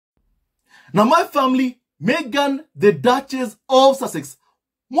Now, my family, Meghan, the Duchess of Sussex,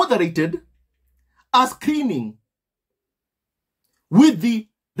 moderated a screening with the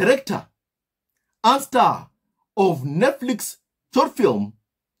director and star of Netflix short film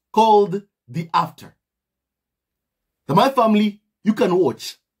called The After. Now, my family, you can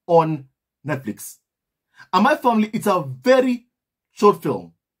watch on Netflix. And my family, it's a very short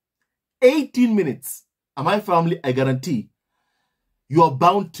film, 18 minutes. And my family, I guarantee you are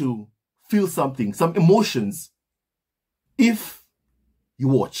bound to feel something, some emotions, if you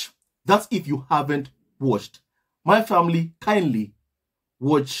watch. That's if you haven't watched. My family, kindly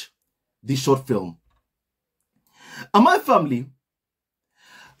watch the short film. And my family,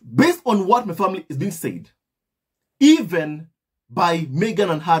 based on what my family is being said, even by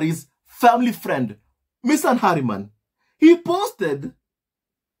Meghan and Harry's family friend, Misan Harriman, he posted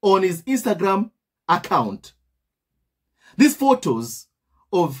on his Instagram account these photos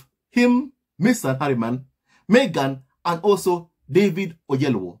of him, Misan Harriman, Meghan, and also David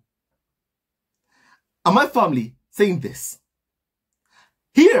Oyelewo. And my family saying this.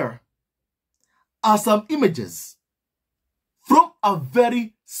 Here are some images from a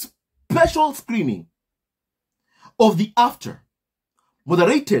very special screening of The After,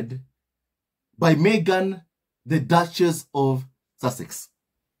 moderated by Meghan, the Duchess of Sussex.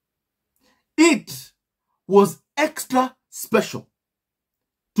 It was extra special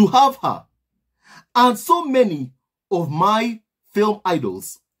to have her and so many of my film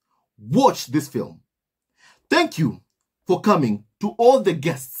idols watch this film. Thank you for coming, to all the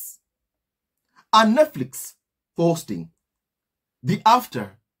guests, and Netflix for hosting The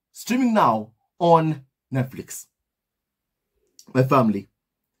After, streaming now on Netflix. My family,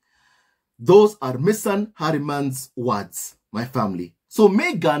 those are Misan Harriman's words, my family. So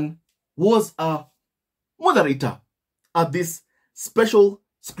Meghan was a moderator at this special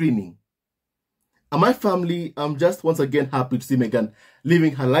screening. And my family, I'm just once again happy to see Meghan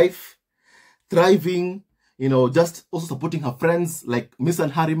living her life, thriving, just also supporting her friends like Misan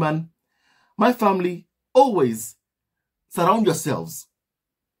Harriman. My family, always surround yourselves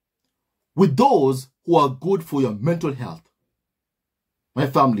with those who are good for your mental health. My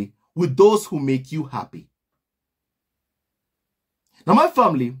family, with those who make you happy. Now, my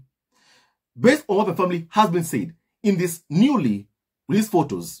family, based on what my family has been said in these newly released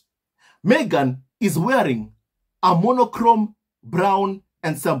photos, Meghan is wearing a monochrome brown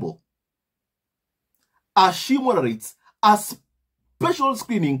ensemble as she moderates a special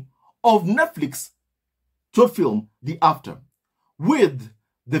screening of Netflix short film The After with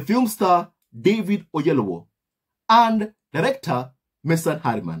the film star David Oyelewo and director Misan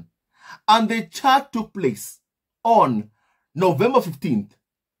Harriman. And the chat took place on November 15th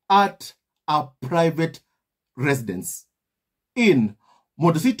at a private residence in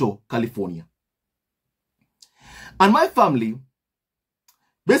Montecito, California. And my family,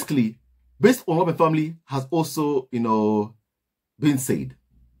 basically, based on what my family has also, been said,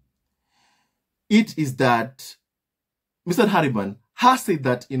 it is that Mr. Harriman has said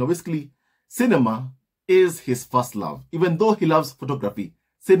that, basically, cinema is his first love. Even though he loves photography,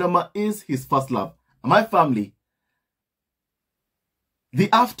 cinema is his first love. And my family, The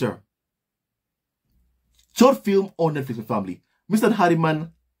After, short film on Netflix, my family, Mr.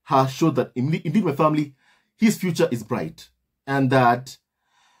 Harriman has showed that indeed my family, his future is bright, and that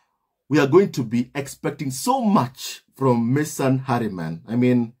we are going to be expecting so much from Misan Harriman. I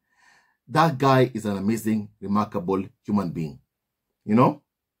mean, that guy is an amazing, remarkable human being, And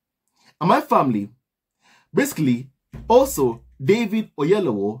my family, basically, also David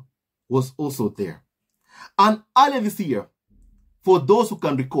Oyelewo was also there. And earlier this year, for those who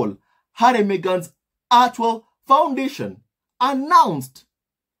can recall, Harry and Meghan's actual foundation announced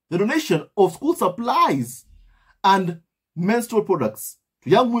the donation of school supplies and menstrual products to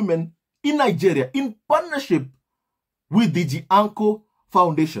young women in Nigeria in partnership with the Gianco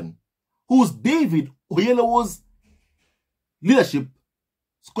Foundation, whose David Oyelewo's leadership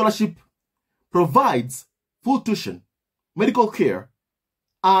scholarship provides full tuition, medical care,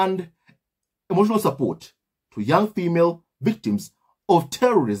 and emotional support to young female victims of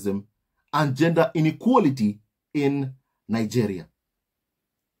terrorism and gender inequality in Nigeria.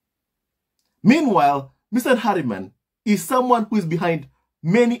 Meanwhile, Mr. Harriman is someone who is behind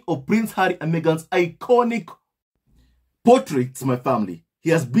many of Prince Harry and Meghan's iconic portraits, my family.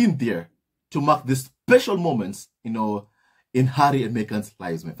 He has been there to mark the special moments, in Harry and Meghan's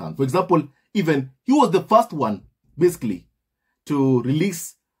lives, my family. For example, even he was the first one, basically, to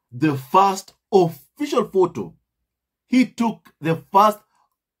release the first official photo. He took the first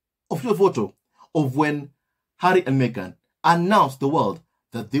official photo of when Harry and Meghan announced to the world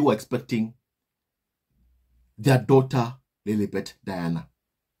that they were expecting their daughter, Lilibet Diana.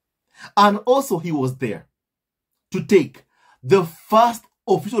 And also he was there to take the first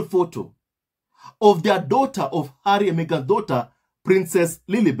official photo of their daughter, of Harry and Meghan's daughter, Princess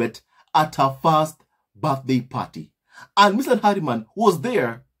Lilibet, at her first birthday party. And Misan Harriman was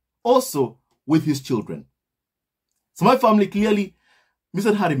there also with his children. So my family, clearly,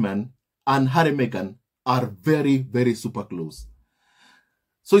 Misan Harriman and Harry Meghan are very, very super close.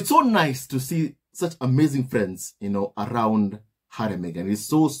 So it's so nice to see such amazing friends, around Harry and Meghan. It's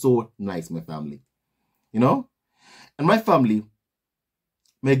so, so nice, my family. And my family,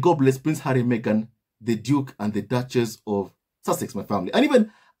 may God bless Prince Harry and Meghan, the Duke and the Duchess of Sussex, my family. And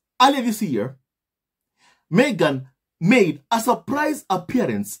even earlier this year, Meghan made a surprise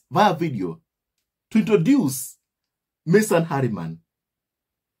appearance via video to introduce Misan Harriman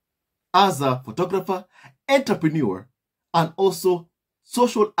as a photographer, entrepreneur, and also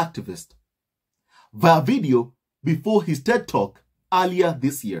social activist via video before his TED Talk earlier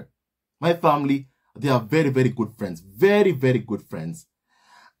this year. My family, they are very, very good friends. Very, very good friends.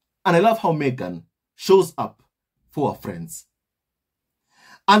 And I love how Meghan shows up for her friends.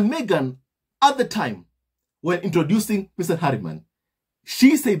 And Meghan, at the time, when introducing Mr. Harriman,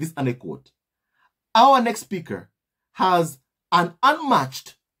 she said this, and I quote, "Our next speaker has an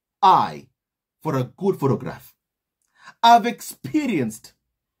unmatched eye for a good photograph. I've experienced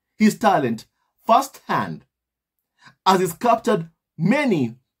his talent firsthand as he's captured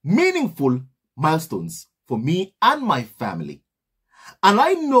many meaningful milestones for me and my family. And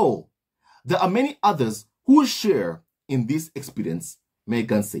I know there are many others who share in this experience,"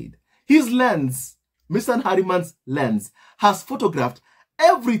 Meghan said. His lens, Mr. Harriman's lens, has photographed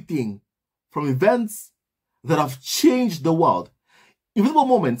everything from events that have changed the world, invisible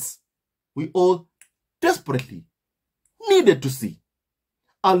moments we all desperately needed to see,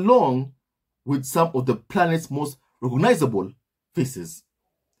 along with some of the planet's most recognizable faces.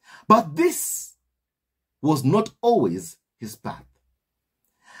 But this was not always his path.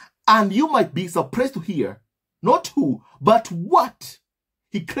 And you might be surprised to hear not who, but what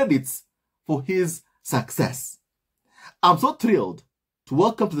he credits for his success. I'm so thrilled to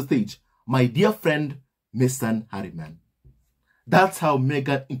welcome to the stage my dear friend, Misan Harriman. That's how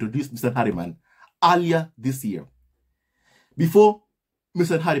Meghan introduced Misan Harriman earlier this year. Before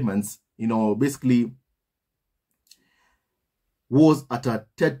Misan Harriman's, basically was at a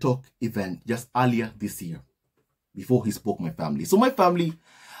TED Talk event just earlier this year, before he spoke my family. So my family,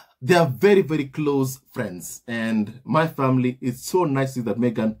 they are very, very close friends. And my family, it's so nice to see that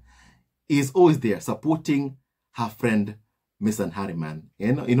Meghan is always there supporting her friend, Misan Harriman.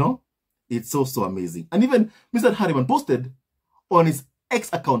 It's so, so amazing. And even Misan Harriman posted on his X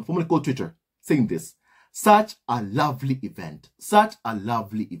account, formerly called Twitter, saying this: "Such a lovely event. Such a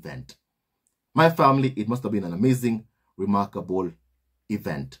lovely event." My family, it must have been an amazing, remarkable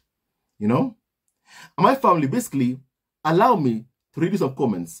event. And my family basically allow me to read some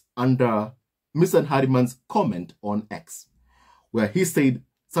comments under Misan Harriman's comment on X, where he said,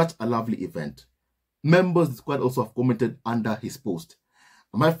 "Such a lovely event." Members of the squad also have commented under his post.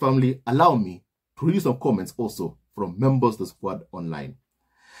 And my family allow me to read some comments also from members of the squad online.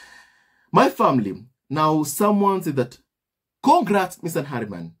 My family, now someone said that, "Congrats, Misan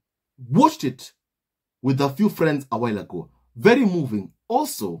Harriman. Watched it with a few friends a while ago. Very moving.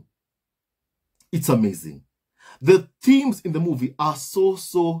 Also, it's amazing. The themes in the movie are so,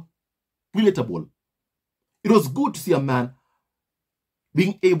 so relatable. It was good to see a man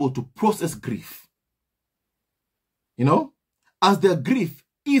being able to process grief. As their grief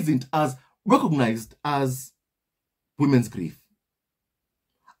isn't as recognized as women's grief.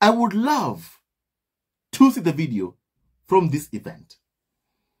 I would love to see the video from this event."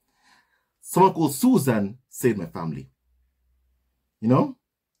 Someone called Susan said, "My family,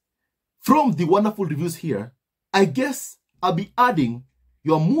 from the wonderful reviews here, I guess I'll be adding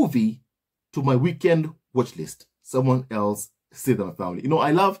your movie to my weekend watch list." Someone else said that, my family.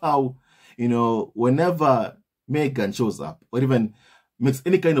 I love how, whenever Meghan shows up or even makes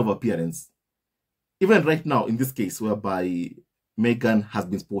any kind of appearance, even right now in this case whereby Meghan has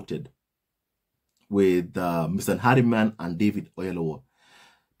been spotted with Misan Harriman and David Oyelewo,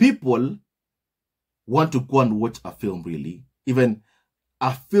 people want to go and watch a film, really. Even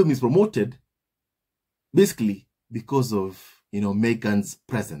a film is promoted basically because of, Meghan's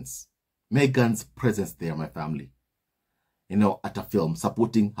presence. Meghan's presence there, my family. At a film,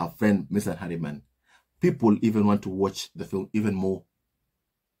 supporting her friend, Misan Harriman. People even want to watch the film even more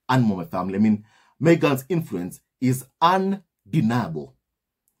and more, my family. I mean, Meghan's influence is undeniable.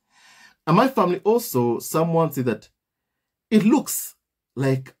 And my family also, someone said that it looks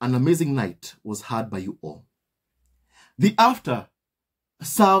like an amazing night was had by you all. The after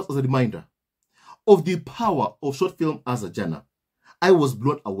serves as a reminder of the power of short film as a genre. I was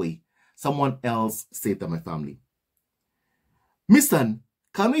blown away. Someone else said that, my family. Misan,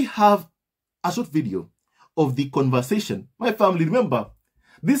 can we have a short video of the conversation? My family, remember,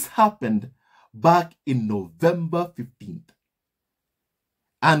 this happened back in November 15th.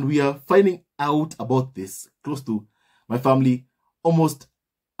 And we are finding out about this close to, my family, almost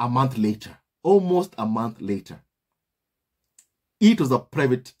a month later. Almost a month later. It was a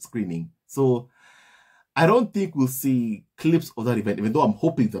private screening. So I don't think we'll see clips of that event, even though I'm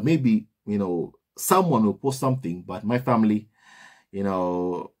hoping that maybe, someone will post something. But my family,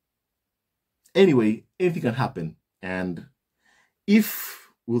 anyway, anything can happen. And if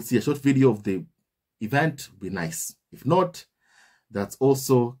we'll see a short video of the event, it'll be nice. If not, that's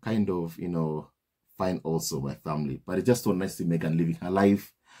also kind of, fine also, my family. But it's just so nice to see Meghan living her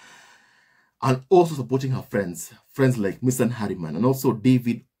life and also supporting her friends like Misan Harriman and also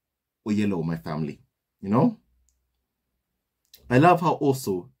David Oyelewo, my family. I love how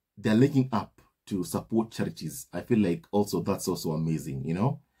also they're linking up to support charities. I feel like also that's also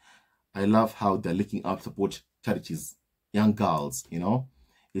amazing, I love how they're linking up to support charities, young girls,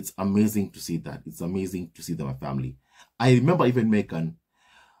 It's amazing to see that. It's amazing to see that, my family. I remember even Meghan,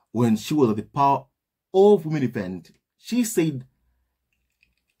 when she was at the Power of Women event, she said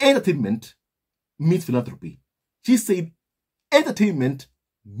entertainment meets philanthropy. She said entertainment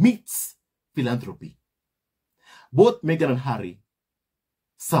meets philanthropy. Both Meghan and Harry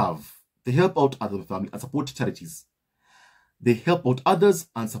serve. They help out other family and support charities. They help out others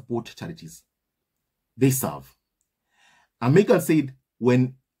and support charities. They serve. And Meghan said,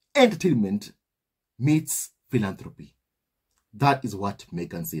 when entertainment meets philanthropy. That is what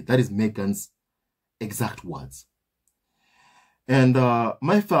Meghan said. That is Meghan's exact words. And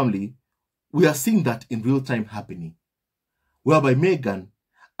my family, we are seeing that in real time happening. Whereby Meghan,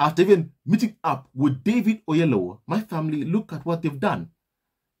 after even meeting up with David Oyelewo, my family, look at what they've done.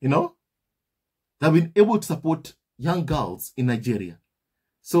 They've been able to support young girls in Nigeria.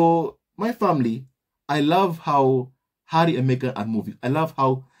 So my family, I love how Harry and Meghan are moving. I love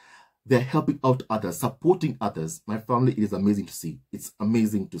how they're helping out others, supporting others. My family, it is amazing to see. It's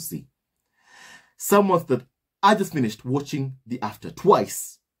amazing to see. Someone that I just finished watching the after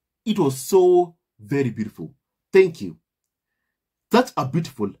twice. It was so very beautiful. Thank you. Such a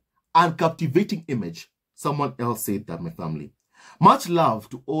beautiful and captivating image. Someone else said that, my family. Much love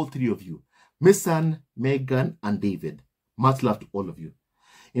to all three of you. Misan, Meghan, and David. Much love to all of you.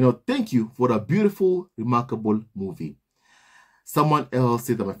 Thank you for a beautiful, remarkable movie. Someone else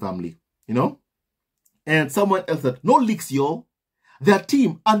said that, my family. And someone else said, no leaks, y'all. Their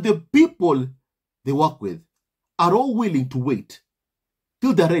team and the people they work with are all willing to wait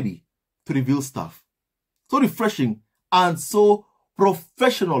till they're ready to reveal stuff. So refreshing and so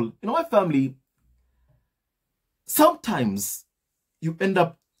professional. My family, sometimes you end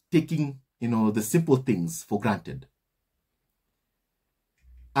up taking, the simple things for granted.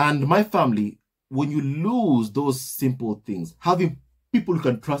 And my family, when you lose those simple things, having people you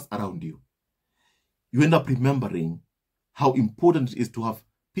can trust around you, you end up remembering how important it is to have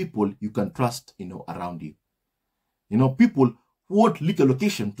people you can trust, around you. People who won't leak your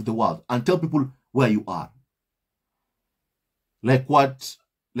location to the world and tell people where you are. Like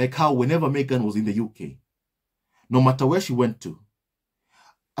how whenever Meghan was in the UK, no matter where she went to,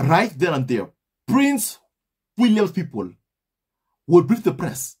 right there and there, Prince William's people would brief the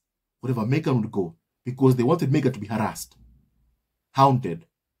press wherever Meghan would go because they wanted Meghan to be harassed, hounded,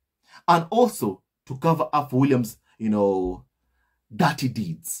 and also to cover up for William's, dirty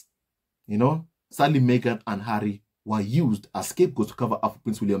deeds. Sadly, Meghan and Harry were used as scapegoats to cover up for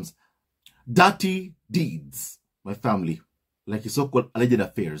Prince William's dirty deeds. My family, like his so-called alleged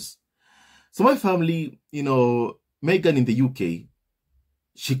affairs. So my family, Meghan in the UK,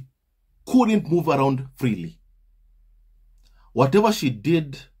 she couldn't move around freely. Whatever she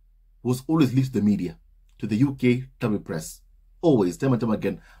did was always leaked to the media, to the UK tabloid press. Always, time and time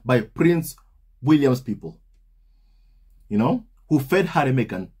again, by Prince William's people. Who fed Harry and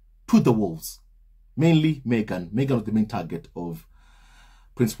Meghan to the wolves. Mainly Meghan. Meghan was the main target of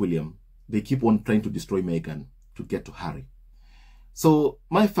Prince William. They keep on trying to destroy Meghan to get to Harry. So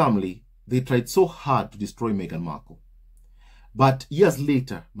my family, they tried so hard to destroy Meghan Markle. But years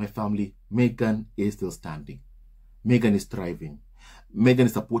later, my family, Meghan is still standing. Meghan is thriving. Meghan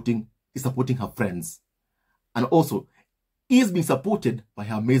is supporting her friends. And also, is being supported by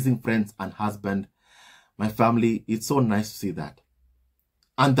her amazing friends and husband. My family, it's so nice to see that.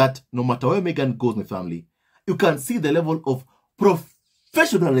 And that no matter where Meghan goes, my family, you can see the level of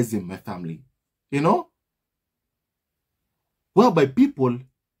professionalism, my family, you know, whereby people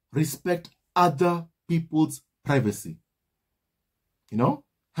respect other people's privacy. You know,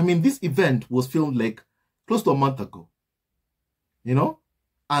 I mean, this event was filmed like close to a month ago, you know,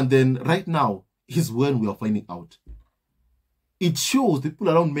 and then right now is when we are finding out. It shows the people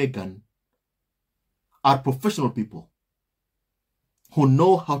around Meghan are professional people who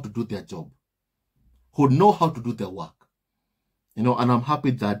know how to do their job, who know how to do their work, you know, and I'm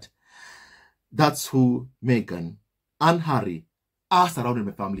happy that that's who Meghan and Harry are surrounding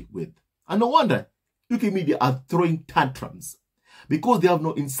my family with. And no wonder UK media are throwing tantrums because they have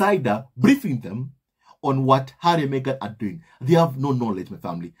no insider briefing them on what Harry and Meghan are doing. They have no knowledge, my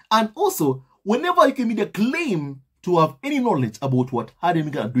family. And also, whenever UK media claim to have any knowledge about what Harry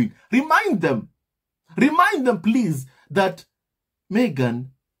and Meghan are doing, remind them, please, that Meghan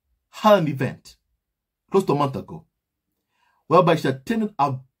had an event close to a month ago whereby she attended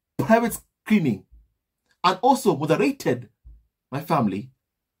a private screening and also moderated my family,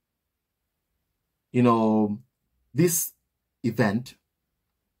 you know, this event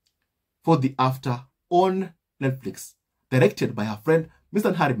for the After on Netflix, directed by her friend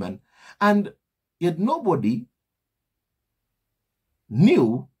Misan Harriman, and yet nobody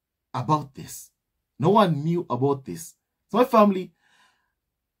knew about this. No one knew about this. So my family,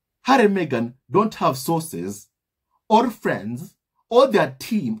 Harry and Meghan don't have sources or friends or their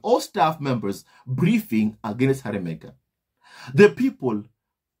team or staff members briefing against Harry and Meghan. The people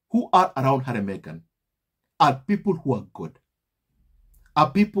who are around Harry and Meghan are people who are good, are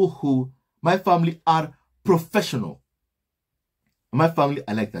people who, my family, are professional. My family,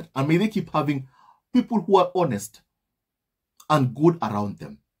 I like that. And may they keep having people who are honest and good around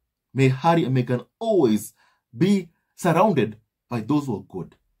them. May Harry and Meghan always be surrounded by those who are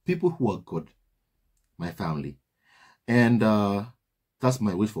good, people who are good, my family. And that's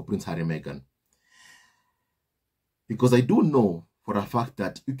my wish for Prince Harry and Meghan. Because I do know for a fact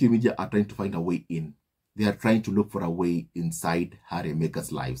that UK media are trying to find a way in. They are trying to look for a way inside Harry and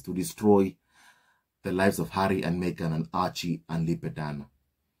Meghan's lives to destroy the lives of Harry and Meghan and Archie and Lipedana.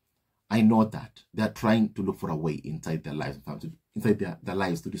 I know that. They are trying to look for a way inside their lives, inside their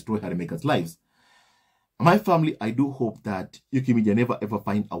lives to destroy Harry and Meghan's lives. My family, I do hope that UK media never ever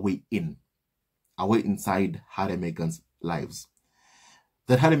find a way in, a way inside Harry and Meghan's lives.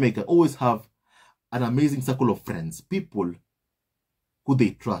 That Harry and Meghan always have an amazing circle of friends, people who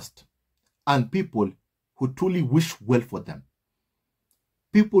they trust, and people who truly wish well for them.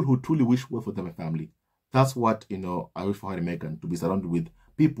 People who truly wish well for them, my family. That's what, you know, I wish for Harry and Meghan, to be surrounded with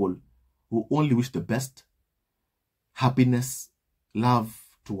people who only wish the best, happiness, love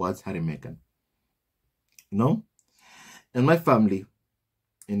towards Harry and Meghan. You know? And my family,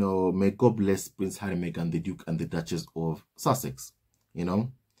 you know, may God bless Prince Harry and Meghan, the Duke and the Duchess of Sussex. You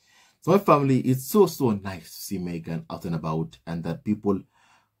know? So my family, it's so nice to see Meghan out and about, and that people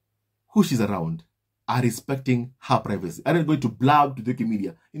who she's around are respecting her privacy. I'm not going to blab to the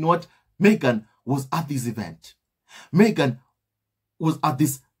media. You know what? Meghan was at this event. Meghan was at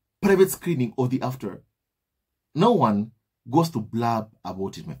this private screening of the After. No one goes to blab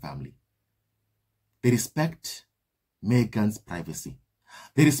about it, my family. They respect Meghan's privacy.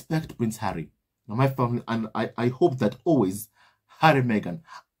 They respect Prince Harry. Now my family, and I hope that always Harry and Meghan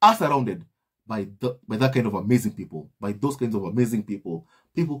are surrounded by that kind of amazing people, by those kinds of amazing people,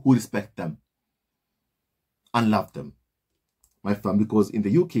 people who respect them and love them. My family, because in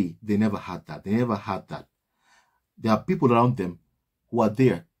the UK, they never had that. They never had that. There are people around them who are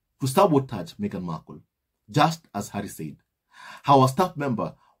there to sabotage Meghan Markle, just as Harry said. How a staff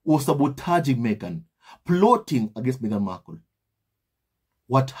member was sabotaging Meghan, plotting against Meghan Markle.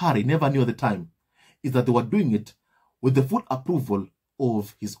 What Harry never knew at the time is that they were doing it with the full approval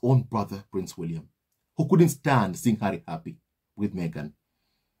of his own brother, Prince William, who couldn't stand seeing Harry happy with Meghan.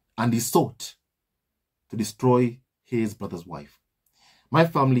 And he sought to destroy his brother's wife. My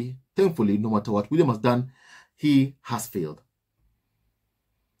family, thankfully, no matter what William has done, he has failed.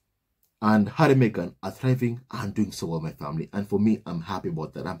 And Harry and Meghan are thriving and doing so well, my family. And for me, I'm happy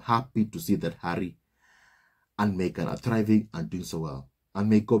about that. I'm happy to see that Harry and Meghan are thriving and doing so well. And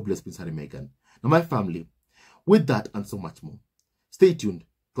may God bless Prince Harry and Meghan. Now, my family, with that and so much more, stay tuned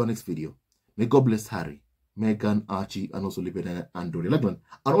to our next video. May God bless Harry, Meghan, Archie, and also Lipedana and Dory Legman,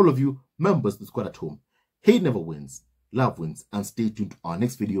 and all of you members of the squad at home. Hate never wins, love wins, and stay tuned to our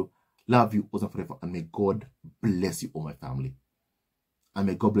next video. Love you always and forever, and may God bless you all, my family. And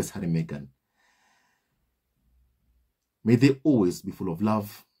may God bless Harry and Meghan. May they always be full of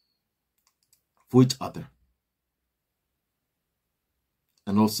love for each other,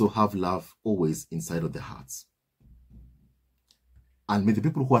 and also have love always inside of their hearts. And may the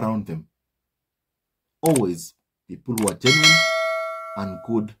people who are around them always be people who are genuine and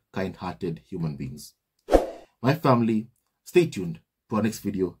good, kind-hearted human beings. My family, stay tuned to our next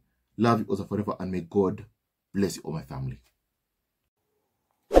video. Love you also forever, and may God bless you all, my family.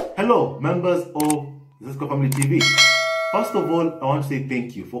 Hello, members of Zesco Family TV. First of all, I want to say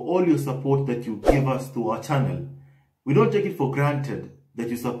thank you for all your support that you give us to our channel. We don't take it for granted that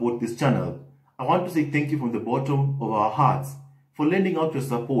you support this channel. I want to say thank you from the bottom of our hearts for lending out your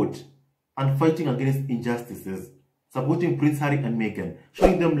support and fighting against injustices, supporting Prince Harry and Meghan,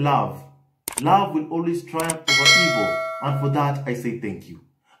 showing them love. Love will always triumph over evil, and for that I say thank you.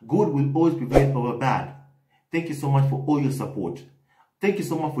 Good will always prevail over bad. Thank you so much for all your support. Thank you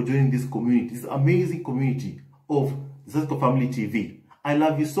so much for joining this community, this amazing community of Zesco Family TV. I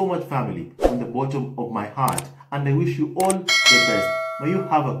love you so much, family, from the bottom of my heart, and I wish you all the best. May you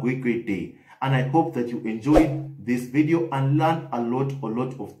have a great day, and I hope that you enjoyed this video and learned a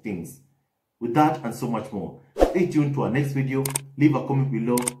lot of things. With that and so much more, stay tuned to our next video. Leave a comment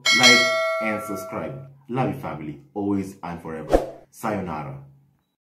below, like and subscribe. Love you, family, always and forever. Sayonara.